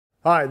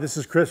Hi, this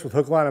is Chris with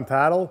Hook, Line, and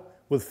Paddle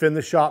with Finn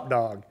the Shop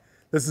Dog.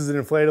 This is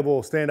an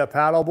inflatable stand-up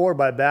paddle board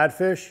by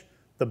Badfish,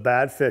 the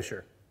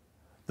Badfisher.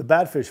 The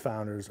Badfish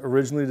founders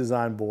originally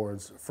designed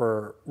boards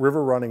for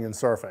river running and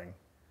surfing,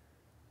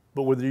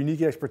 but with their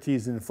unique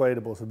expertise in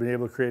inflatables have been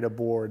able to create a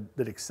board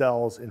that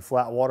excels in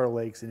flat water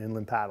lakes and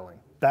inland paddling.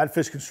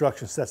 Badfish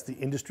construction sets the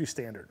industry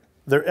standard.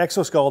 Their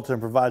exoskeleton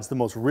provides the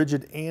most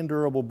rigid and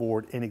durable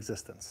board in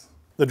existence.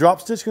 The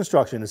drop stitch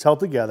construction is held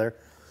together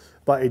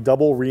by a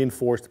double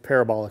reinforced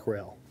parabolic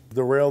rail.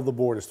 The rail of the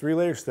board is 3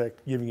 layers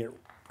thick, giving it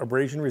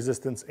abrasion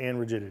resistance and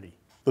rigidity.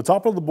 The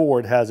top of the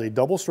board has a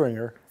double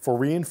stringer for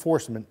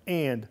reinforcement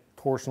and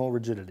torsional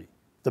rigidity.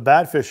 The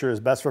Badfisher is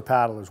best for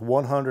paddlers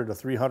 100 to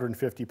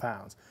 350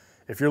 pounds.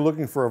 If you're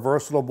looking for a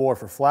versatile board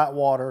for flat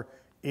water,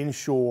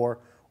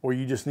 inshore, or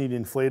you just need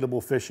an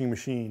inflatable fishing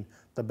machine,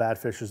 the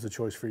Badfisher is the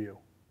choice for you.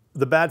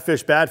 The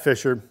Badfish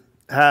Badfisher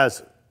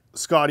has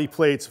Scotty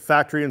plates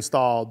factory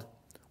installed,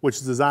 which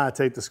is designed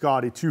to take the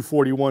Scotty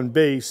 241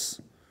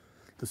 base.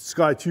 The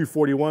Scotty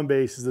 241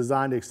 base is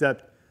designed to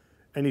accept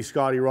any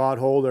Scotty rod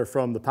holder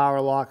from the Power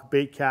Lock,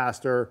 bait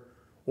caster,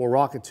 or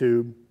rocket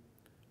tube.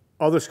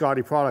 Other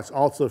Scotty products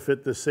also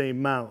fit the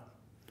same mount.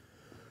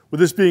 With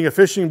this being a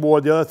fishing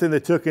board, the other thing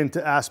they took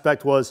into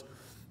aspect was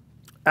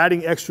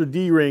adding extra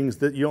D-rings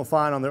that you don't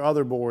find on their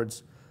other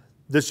boards.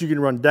 This you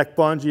can run deck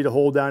bungee to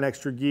hold down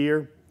extra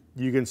gear.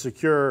 You can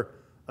secure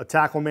a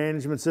tackle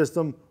management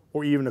system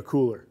or even a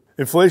cooler.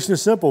 Inflation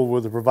is simple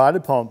with the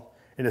provided pump,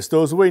 and it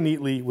stows away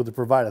neatly with the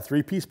provided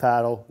 3-piece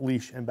paddle,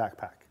 leash, and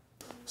backpack.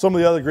 Some of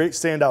the other great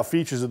standout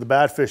features of the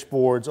Badfish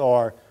boards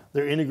are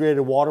their integrated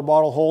water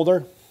bottle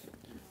holder,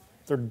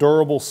 their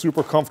durable,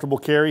 super comfortable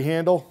carry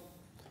handle,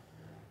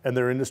 and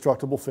their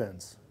indestructible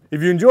fins.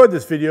 If you enjoyed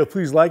this video,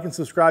 please like and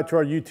subscribe to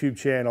our YouTube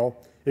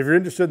channel. If you're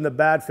interested in the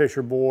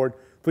Badfisher board,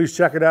 please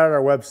check it out at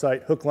our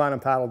website,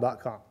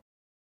 hooklineandpaddle.com.